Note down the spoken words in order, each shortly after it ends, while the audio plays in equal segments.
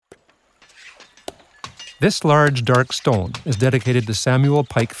This large, dark stone is dedicated to Samuel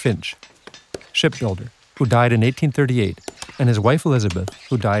Pike Finch, shipbuilder, who died in 1838, and his wife Elizabeth,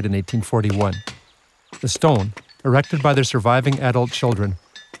 who died in 1841. The stone, erected by their surviving adult children,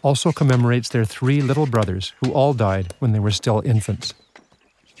 also commemorates their 3 little brothers who all died when they were still infants.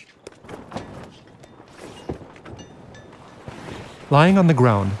 Lying on the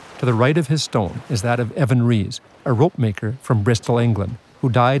ground, to the right of his stone, is that of Evan Rees, a rope maker from Bristol, England, who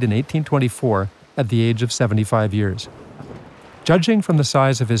died in 1824 at the age of 75 years. Judging from the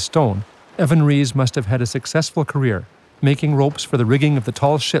size of his stone, Evan Rees must have had a successful career, making ropes for the rigging of the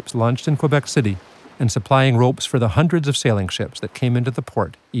tall ships launched in Quebec City and supplying ropes for the hundreds of sailing ships that came into the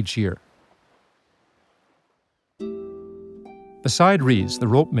port each year. Beside Rees, the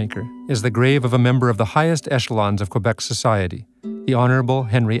rope maker, is the grave of a member of the highest echelons of Quebec society, the Honourable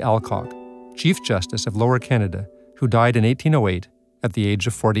Henry Alcock, Chief Justice of Lower Canada, who died in 1808 at the age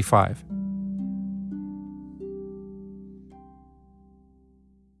of 45.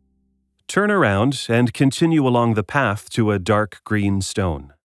 Turn around and continue along the path to a dark green stone.